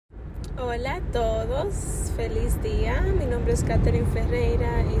Hola a todos, feliz día. Mi nombre es Catherine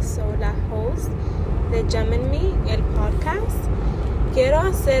Ferreira y soy la host de Geminme, el podcast. Quiero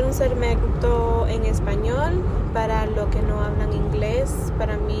hacer un segmento en español para los que no hablan inglés.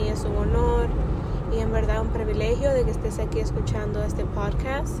 Para mí es un honor y en verdad un privilegio de que estés aquí escuchando este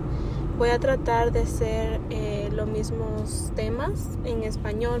podcast. Voy a tratar de hacer los mismos temas en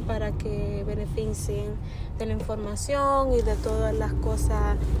español para que beneficien de la información y de todas las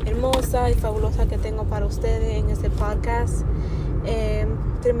cosas hermosas y fabulosas que tengo para ustedes en este podcast.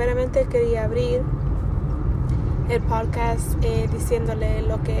 Primeramente quería abrir el podcast diciéndole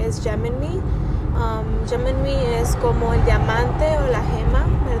lo que es Geminme. Geminme es como el diamante o la gema,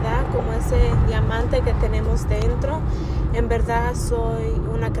 ¿verdad? Como ese diamante que tenemos dentro. En verdad soy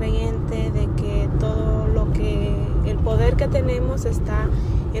una creyente de que todo el poder que tenemos está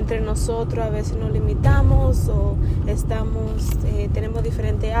entre nosotros. A veces nos limitamos o tenemos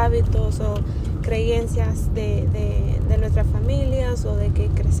diferentes hábitos o creencias de nuestras familias, o de que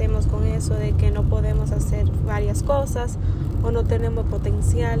crecemos con eso, de que no podemos hacer varias cosas o no tenemos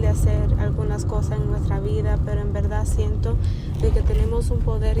potencial de hacer algunas cosas en nuestra vida, pero en verdad siento de que tenemos un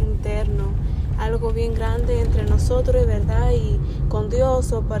poder interno, algo bien grande entre nosotros, ¿verdad? Y con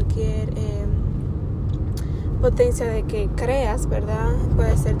Dios o cualquier potencia de que creas, ¿verdad?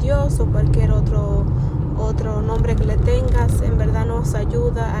 Puede ser Dios o cualquier otro nombre que le tengas. En verdad nos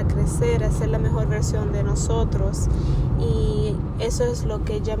ayuda a crecer, a ser la mejor versión de nosotros, y eso es lo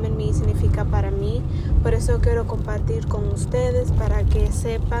que Geminme significa para mí. Por eso quiero compartir con ustedes, para que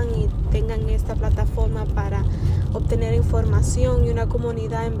sepan y tengan esta plataforma para obtener información y una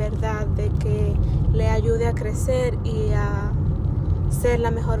comunidad en verdad de que le ayude a crecer y a ser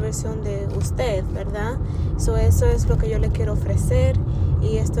la mejor versión de usted, ¿verdad? Eso es lo que yo le quiero ofrecer,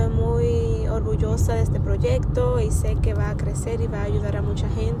 y estoy muy orgullosa de este proyecto y sé que va a crecer y va a ayudar a mucha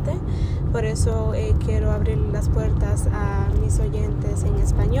gente. Por eso quiero abrir las puertas a mis oyentes en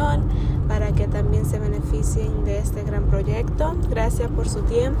español para que también se beneficien de este gran proyecto. Gracias por su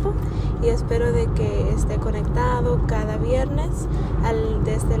tiempo y espero de que esté conectado cada viernes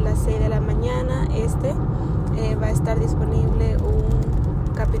desde las 6 de la mañana. Va a estar disponible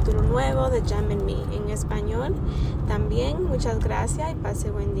un capítulo nuevo de Geminme en español. También muchas gracias y pase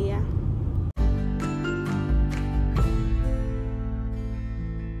buen día.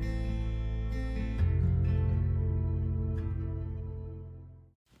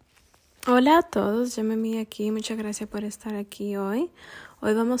 Hola a todos, Geminme aquí. Muchas gracias por estar aquí hoy.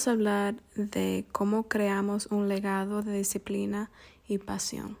 Hoy vamos a hablar de cómo creamos un legado de disciplina y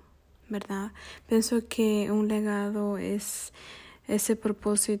pasión, ¿verdad? Pienso que un legado es ese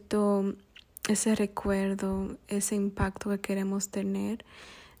propósito, ese recuerdo, ese impacto que queremos tener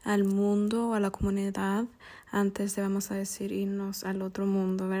al mundo, a la comunidad, antes de, vamos a decir, irnos al otro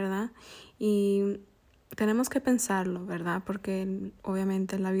mundo, ¿verdad? Y tenemos que pensarlo, ¿verdad? Porque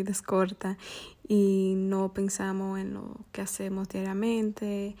obviamente la vida es corta y no pensamos en lo que hacemos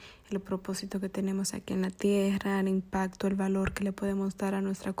diariamente, el propósito que tenemos aquí en la tierra, el impacto, el valor que le podemos dar a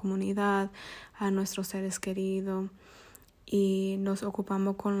nuestra comunidad, a nuestros seres queridos. Y nos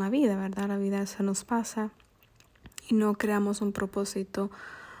ocupamos con la vida, ¿verdad? La vida se nos pasa y no creamos un propósito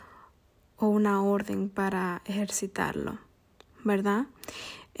o una orden para ejercitarlo, ¿verdad?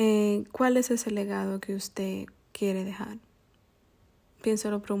 ¿Cuál es ese legado que usted quiere dejar?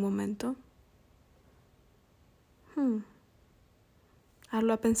 Piénsalo por un momento.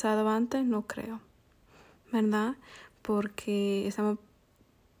 ¿Lo ha pensado antes? No creo, ¿verdad? Porque estamos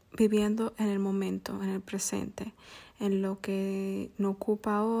viviendo en el momento, en el presente, en lo que nos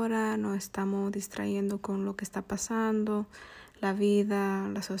ocupa ahora. Nos estamos distrayendo con lo que está pasando, la vida,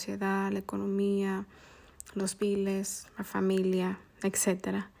 la sociedad, la economía, los biles, la familia,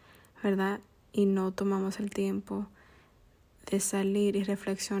 etcétera, ¿verdad? Y no tomamos el tiempo de salir y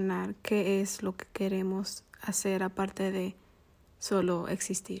reflexionar qué es lo que queremos hacer aparte de solo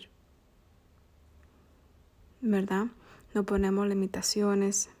existir, ¿verdad? No ponemos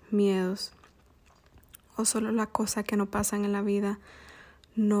limitaciones, miedos, o solo las cosas que nos pasan en la vida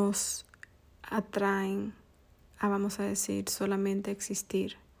nos atraen a, vamos a decir, solamente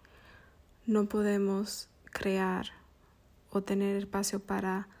existir. No podemos crear o tener espacio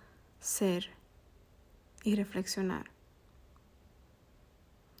para ser y reflexionar.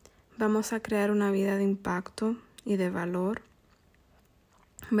 Vamos a crear una vida de impacto y de valor,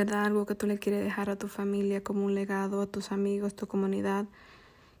 ¿verdad? Algo que tú le quieres dejar a tu familia como un legado, a tus amigos, tu comunidad,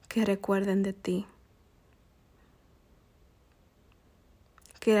 que recuerden de ti.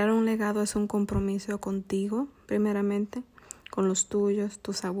 Crear un legado es un compromiso contigo, primeramente, con los tuyos,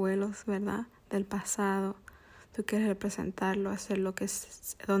 tus abuelos, ¿verdad? Del pasado, Tú quieres representarlo, hacer lo que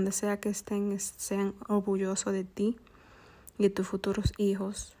donde sea que estén, sean orgullosos de ti y de tus futuros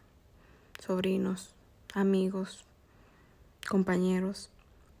hijos, sobrinos, amigos, compañeros.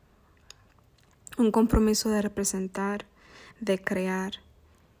 Un compromiso de representar, de crear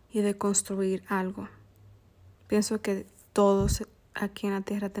y de construir algo. Pienso que todos aquí en la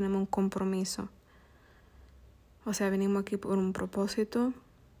tierra tenemos un compromiso. O sea, venimos aquí por un propósito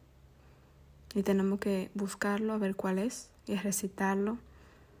y tenemos que buscarlo, a ver cuál es y ejercitarlo.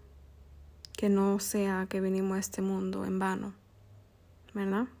 Que no sea que venimos a este mundo en vano,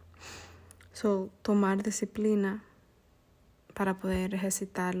 ¿verdad? Tomar disciplina para poder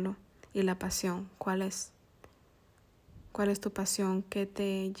ejercitarlo. Y la pasión, ¿cuál es? ¿Cuál es tu pasión? ¿Qué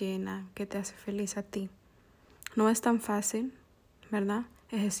te llena? ¿Qué te hace feliz a ti? No es tan fácil, ¿verdad?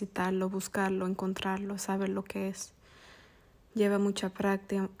 Ejercitarlo, buscarlo, encontrarlo, saber lo que es. Lleva mucha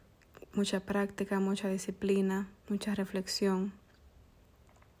práctica, mucha disciplina, mucha reflexión.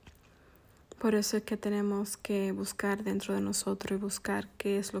 Por eso es que tenemos que buscar dentro de nosotros y buscar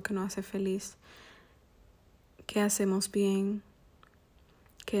qué es lo que nos hace feliz, qué hacemos bien,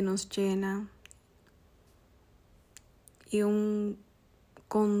 qué nos llena. Y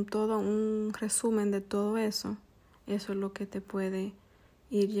con todo un resumen de todo eso es lo que te puede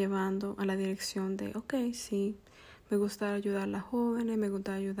ir llevando a la dirección de, sí, me gusta ayudar a las jóvenes, me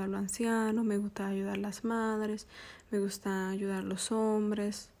gusta ayudar a los ancianos, me gusta ayudar a las madres, me gusta ayudar a los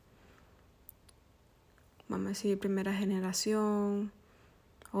hombres, vamos a decir primera generación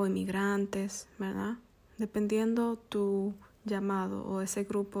o inmigrantes, ¿verdad? Dependiendo tu llamado o ese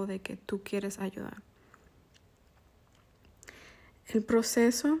grupo de que tú quieres ayudar. El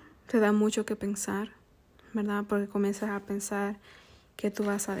proceso te da mucho que pensar, ¿verdad? Porque comienzas a pensar qué tú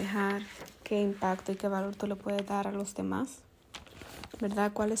vas a dejar, qué impacto y qué valor tú le puedes dar a los demás,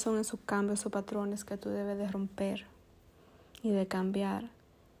 ¿verdad? ¿Cuáles son esos cambios o patrones que tú debes de romper y de cambiar?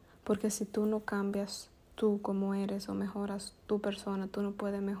 Porque si tú no cambias tú como eres o mejoras tu persona, tú no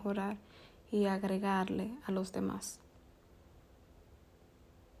puedes mejorar y agregarle a los demás.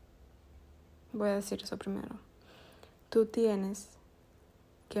 Voy a decir eso primero. Tú tienes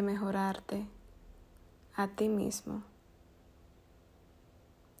que mejorarte a ti mismo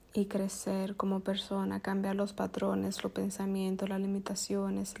y crecer como persona, cambiar los patrones, los pensamientos, las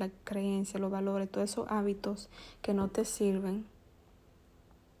limitaciones, las creencias, los valores, todos esos hábitos que no te sirven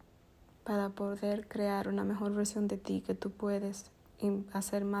para poder crear una mejor versión de ti, que tú puedes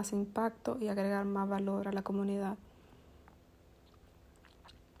hacer más impacto y agregar más valor a la comunidad.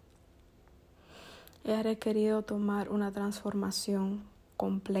 He requerido tomar una transformación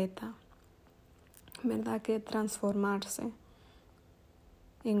completa, ¿verdad? Que transformarse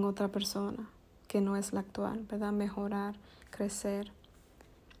en otra persona que no es la actual, ¿verdad? Mejorar, crecer.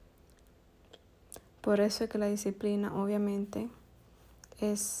 Por eso es que la disciplina obviamente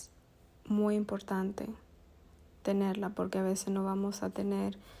es muy importante tenerla, porque a veces no vamos a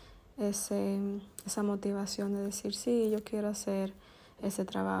tener esa motivación de decir, sí, yo quiero hacer ese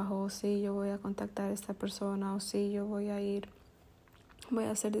trabajo, o sí, yo voy a contactar a esta persona, o sí, yo voy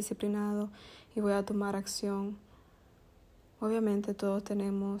a ser disciplinado y voy a tomar acción. Obviamente todos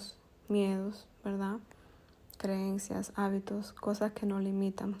tenemos miedos, ¿verdad? Creencias, hábitos, cosas que nos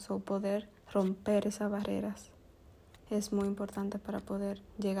limitan. Poder romper esas barreras es muy importante para poder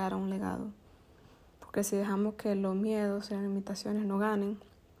llegar a un legado. Porque si dejamos que los miedos y las limitaciones no ganen,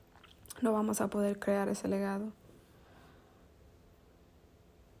 no vamos a poder crear ese legado.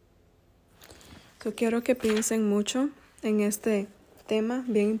 Yo quiero que piensen mucho en este tema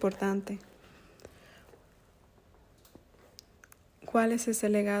bien importante. ¿Cuál es ese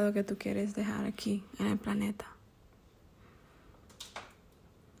legado que tú quieres dejar aquí en el planeta?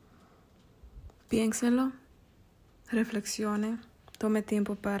 Piénselo, reflexione, tome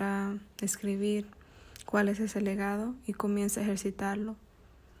tiempo para escribir cuál es ese legado y comience a ejercitarlo.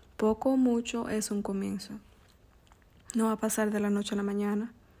 Poco o mucho es un comienzo. No va a pasar de la noche a la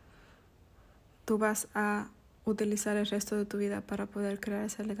mañana. Tú vas a utilizar el resto de tu vida para poder crear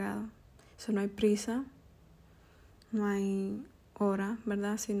ese legado. Eso no hay prisa, no hay hora,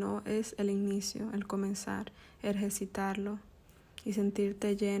 ¿verdad? Sino es el inicio, el comenzar, ejercitarlo y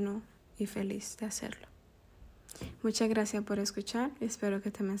sentirte lleno y feliz de hacerlo. Muchas gracias por escuchar y espero que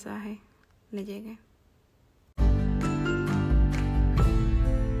este mensaje le llegue.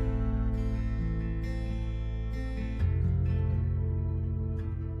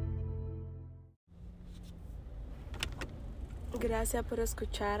 Gracias por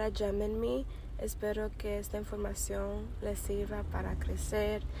escuchar a Geminme. Espero que esta información les sirva para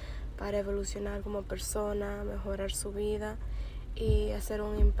crecer, para evolucionar como persona, mejorar su vida y hacer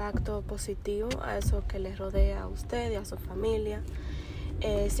un impacto positivo a eso que les rodea a usted y a su familia.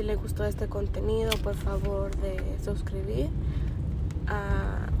 Si les gustó este contenido, por favor de suscribir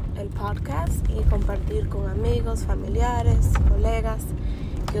a el podcast y compartir con amigos, familiares, colegas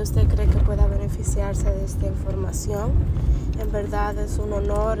que usted cree que pueda beneficiarse de esta información. En verdad es un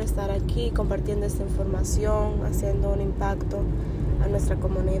honor estar aquí compartiendo esta información, haciendo un impacto a nuestra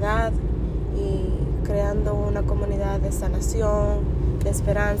comunidad y creando una comunidad de sanación, de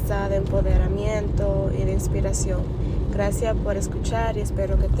esperanza, de empoderamiento y de inspiración. Gracias por escuchar y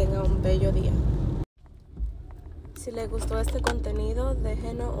espero que tenga un bello día. Si les gustó este contenido,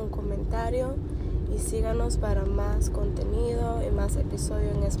 déjenos un comentario y síganos para más contenido y más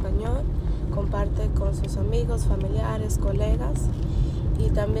episodios en español. Comparte con sus amigos, familiares, colegas.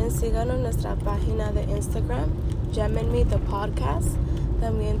 Y también síganos en nuestra página de Instagram, Geminme the Podcast.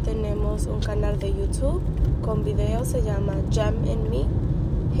 También tenemos un canal de YouTube con videos, se llama Geminme,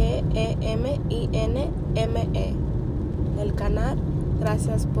 Geminme. El canal.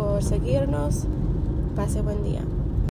 Gracias por seguirnos. Pase buen día.